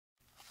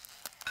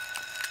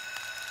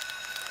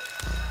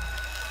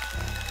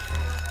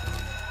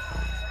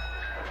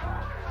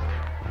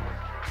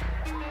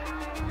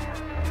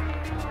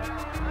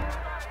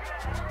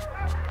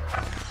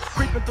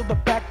Creeping through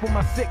the back with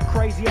my sick,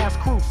 crazy ass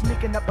crew,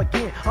 sneaking up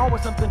again.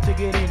 Always something to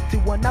get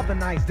into. Another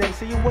nice day.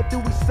 Saying, what do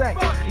we say?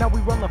 Now we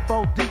rollin'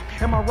 4 deep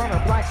in my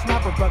runner, black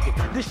sniper bucket.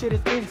 This shit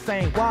is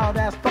insane. Wild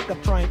ass fuck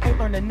up train. Ain't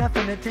learning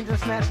nothing. Attention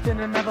snatched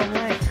in another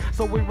lane.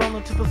 So we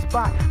rollin' to the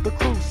spot. The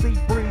crew see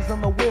breeze on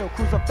the wheel.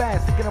 Cruising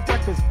fast, thinking a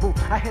breakfast brew.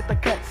 I hit the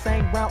cut,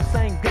 same route,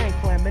 same game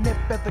plan. Manip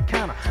at the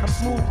counter. I'm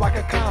smooth like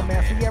a con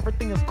man. See,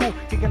 everything is cool.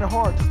 Kicking it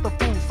hard, just the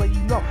fool. So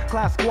you know,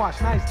 class squash,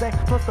 nice day.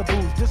 Plus the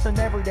booze, just an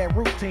everyday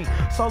routine.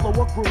 Solo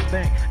or group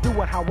thing. Do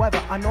it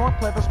however. I know I'm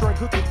clever, straight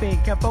hooky thing.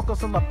 Can't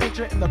focus on the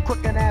picture in the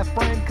crooked ass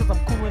frame. Cause I'm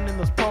coolin' in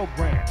this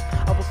program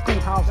of a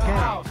schoolhouse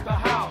gang. The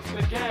house,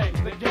 the gang,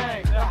 the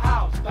gang, the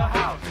house,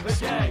 the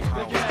gang,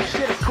 the gang.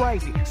 Shit is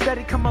crazy.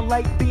 Steady coming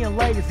late, being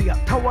lazy. I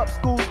toe up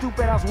school,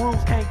 stupid ass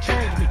rules can't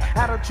change me.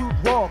 Attitude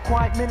raw,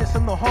 quiet minutes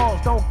in the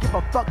halls. Don't give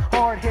a fuck,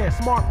 hard head,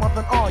 smart more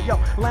than all. Yo,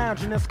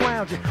 lounging and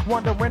scrounging,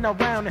 wandering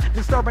around and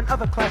disturbing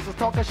other classes,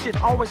 talking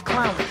shit, always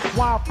clowning.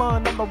 Wild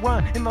fun on the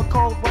run, in the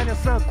cold rain and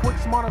sun. Quick,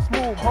 smart and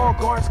smooth, hard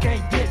guards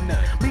can't get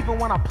none. Leaving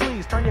when I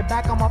please, turn your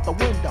back, I'm out the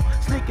window.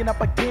 Sneaking up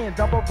again,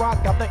 double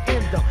rock out the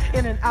endo.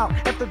 In and out,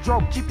 at the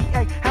drove,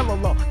 GPA hella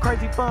low.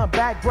 Crazy fun,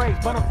 bad grades,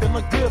 but I'm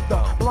feeling good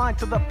though. Blind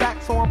to the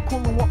fact, so I'm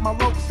coolin' with my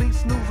low seat,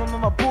 snoozing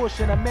on the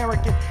bullshit.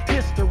 American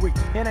history,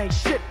 it ain't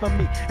shit for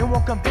me. It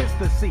won't convince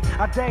to see.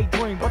 I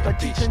daydream, but the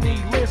teacher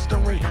need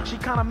Listerine. She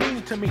kinda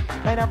mean to me,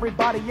 and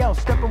everybody else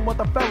stepping with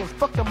the fellas.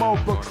 Fuck them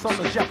old books on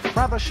the shelf.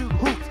 Rather shoot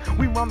hoops,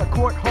 we run the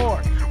court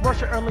hard.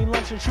 Rush your early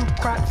lunch and shoot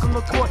craps in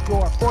the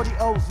courtyard. 40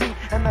 OZ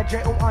and that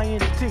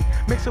JOINT.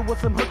 Mix it with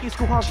some hookies,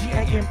 Schoolhouse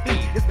GAME.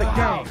 It's the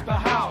gang. The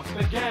house,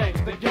 the gang,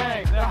 the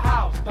gang, the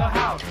house,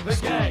 the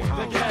gang,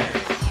 the gang.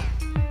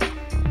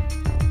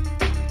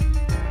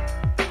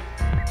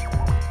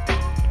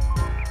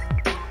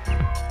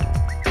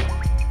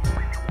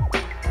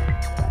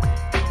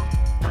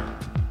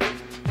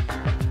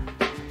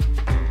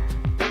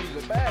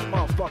 He's a bad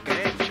motherfucker,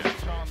 ain't you?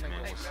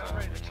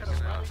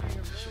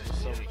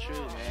 So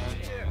true,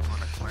 man.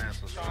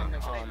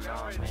 Oh no,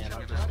 man,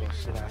 I'm just gonna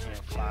sit out here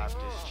and fly up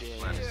this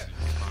shit.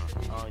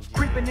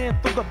 Creeping in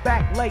through the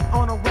back late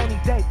on a rainy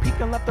day.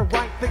 Peeking left to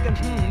right, thinking,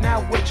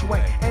 now which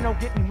way? Ain't no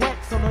getting wet,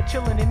 so no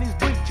chilling in these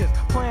bleachers.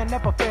 Plan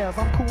never fails,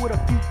 I'm cool with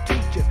a few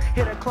teachers.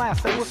 Hit a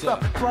class, say what's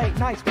up, play it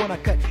nice when I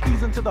cut.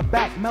 Ease into the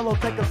back, mellow,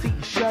 take a seat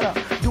and shut up.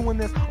 Doing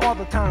this all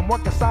the time,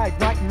 work aside,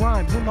 writing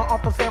rhymes. In the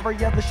office,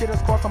 every other shit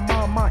is crossing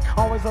my mind.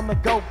 Always on the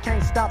go,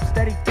 can't stop,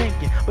 steady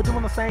thinking. But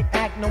doing the same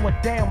act, knowing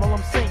damn well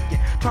I'm sinking.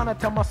 Trying to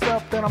tell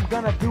myself that I'm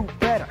gonna do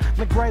better.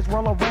 The grades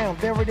roll around,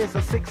 there it is,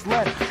 a 6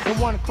 letter. In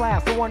one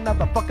class or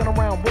another, fucking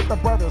around with the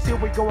brothers. Here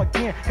we go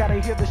again, gotta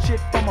hear the shit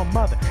from my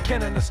mother.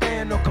 Can't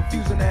understand no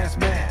confusing ass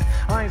math.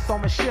 I ain't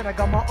solving shit, I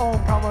got my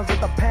own problems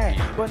at the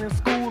pad. But in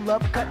school,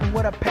 love cutting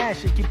with a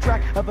passion. Keep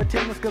track of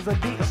attendance cause a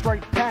D is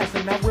straight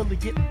passing. Not really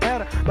getting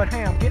better, but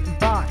hey, I'm getting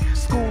by.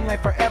 School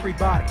ain't for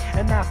everybody,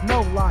 and that's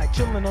no lie.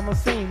 Chilling on the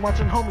scene,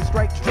 watching homies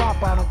straight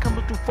drop out. I'm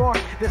coming too far,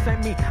 this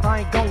ain't me, I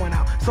ain't going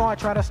out. So I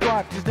try to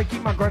strive just to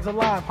keep my grades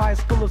alive. High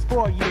school is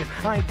 4 years,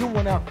 I ain't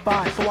doing up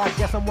 5. So I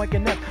guess I'm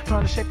waking up,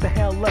 trying to shape the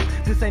hell up.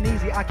 This ain't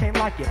easy, I can't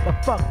like it,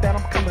 but fuck that,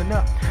 I'm coming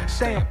up.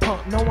 Staying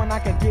punk, knowing I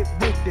can get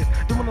with this.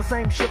 Doing the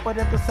same shit, but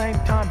at the same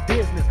time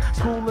business.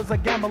 School is a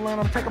gamble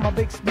and I'm taking my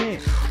big spin.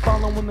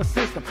 Following the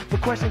system, the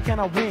question, can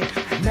I win?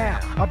 Now,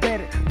 I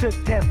bet it, took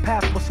test,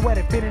 passed, was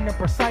sweated. Fitting in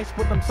precise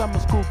with them summer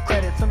school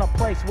credits. In a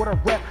place with a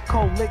rep,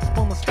 cold licks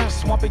from the stunt.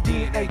 Swampy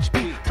D and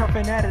HP,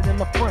 turfing at it in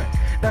the front.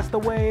 That's the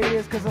way it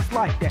is, cause it's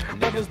like that.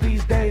 Brothers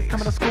these days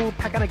coming to school,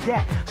 packing a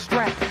gat,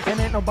 strap. And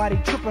ain't nobody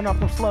tripping off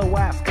them slow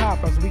ass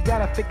coppers. We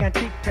got a thick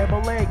antique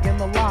table leg in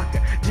the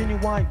locker.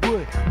 Genuine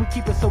wood, we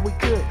keep it so we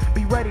could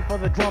be ready for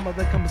the drama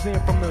that comes in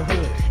from the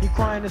hood. You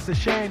crying, it's a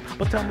shame,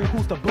 but tell me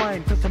who's to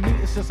blame. Cause to me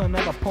it's just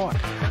another part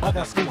of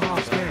that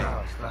Schoolhouse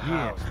gang.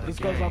 Yeah, this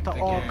goes out to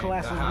all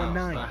classes in the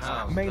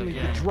 90s. Mainly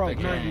the drug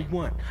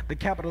 91. The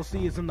capital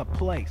C is in the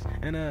place.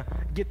 And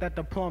get that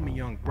diploma,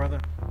 young brother.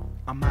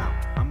 I'm out,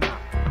 I'm out,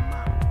 I'm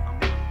out.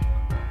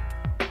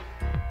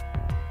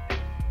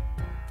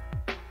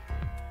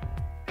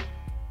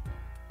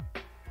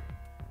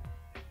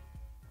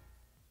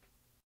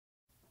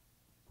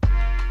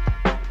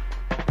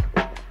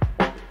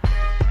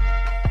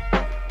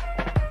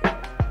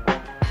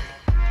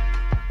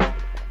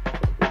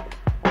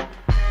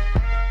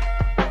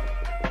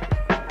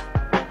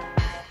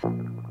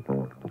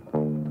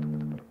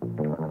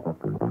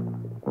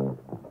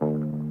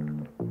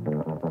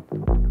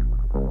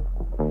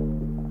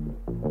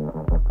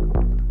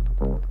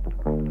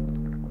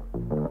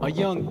 A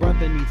young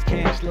brother needs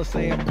cash, let's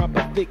say a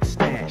proper thick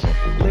stash.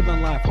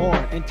 Living life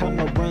hard and time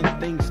to run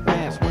things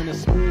fast. When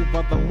it's smooth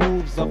are the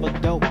moves of a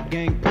dope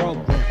gang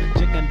program.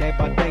 Chicken day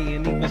by day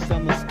and even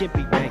selling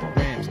skippy bank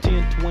grams.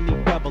 10,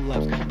 20 double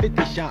ups,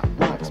 50 shot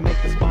rocks. Make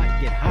the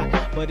spot get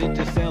hot, but it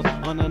just sells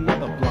on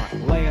another block.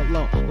 Lay it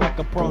low like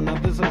a pro, now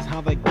this is how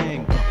the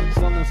gang go.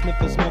 Selling,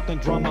 sniffing, smoking,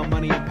 drama,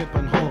 money and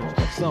pimping hoes.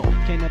 So,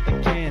 can't let the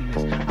can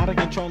miss, out of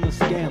control and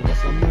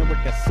scandalous.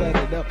 America set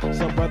it up,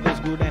 so brothers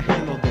grew to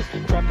handle this.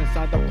 Trapped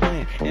inside the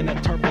plan, and the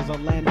turf is a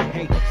land of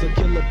hate. So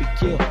killer be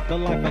kill the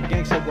life a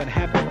gangster would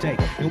have to take.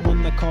 And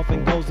when the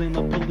coffin goes in,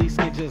 the police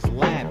can just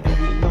laugh.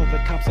 And we know the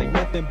cops ain't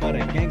nothing but a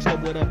gangster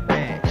with a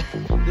badge.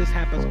 This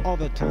happens all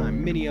the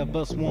time, many of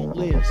us won't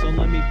live. So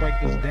let me break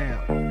this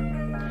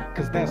down,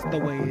 cause that's the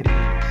way it is.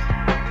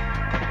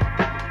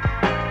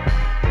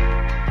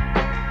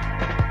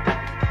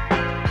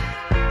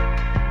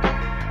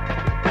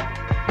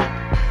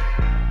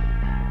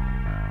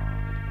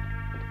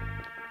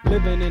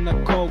 Living in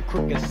a cold,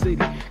 crooked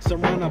city,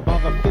 surrounded by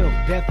the filth,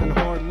 death, and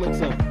hard looks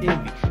of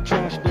envy.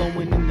 Trash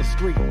blowing in the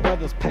street,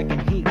 brothers packing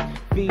heat,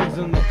 fiends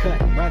in the cut,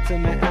 rats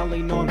in the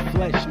alley, gnawing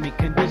flesh meat.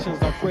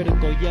 Conditions are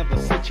critical, yeah,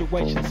 the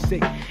situation's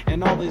sick.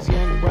 And all these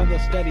young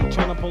brothers steady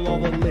trying to pull all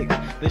the licks.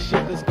 The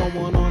shit that's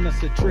going on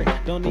is a trick,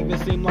 don't even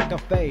seem like a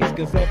phase.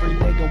 Cause every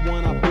nigga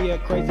wanna be a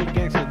crazy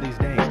gangster these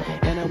days.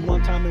 And at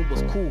one time it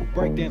was cool,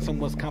 breakdancing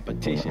was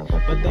competition.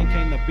 But then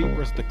came the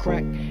beepers, the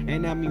crack,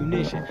 and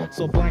ammunition.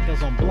 So black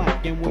is on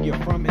black, and where you're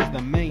from is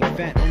the main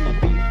fat on the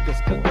beef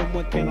that's cooking.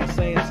 What can I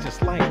say? It's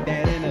just like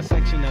that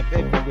intersection of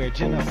everywhere.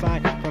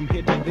 Genocide from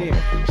here to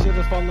there. Shit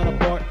is falling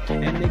apart,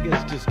 and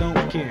niggas just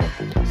don't care.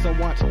 So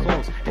watch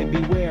close and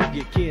beware of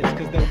your kids,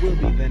 cause there will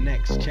be the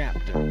next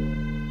chapter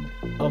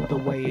of the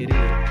way it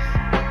is.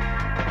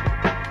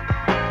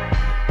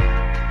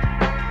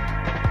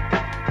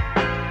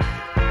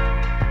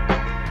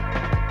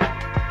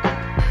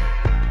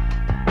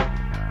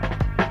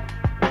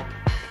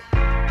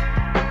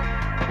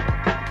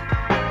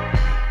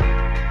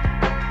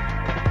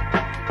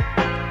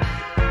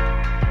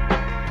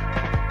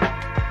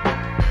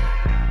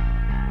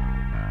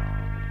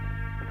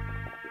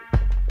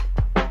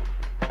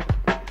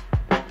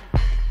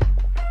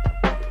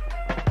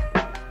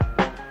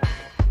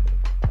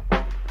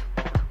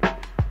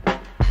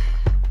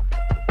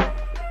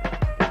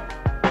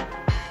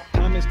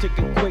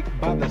 Ticking quick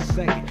by the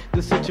second.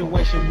 The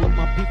situation with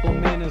my people,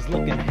 man, is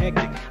looking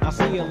hectic. I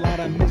see a lot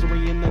of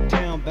misery in the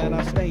town that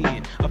I stay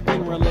in. A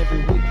funeral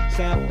every week,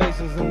 sad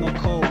faces in the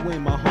cold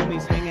wind. My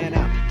homies hanging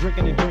out,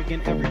 drinking and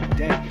drinking every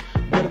day.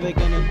 What are they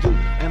gonna do,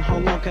 and how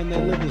long can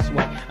they live this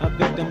way? A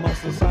victim of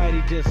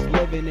society, just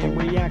living and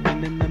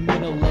reacting in the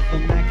middle of the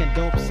knacking,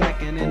 dope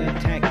sacking and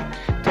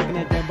attacking. Taking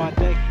it day by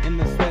day in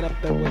the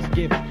setup that was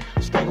given.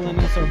 Struggling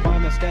and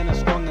surviving, standing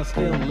strong and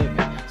still living.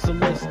 So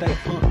let's stay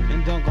pumped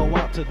and don't go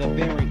out to the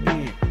very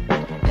end.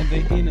 And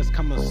the end is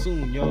coming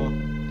soon, y'all.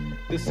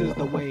 This is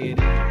the way it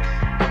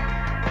is.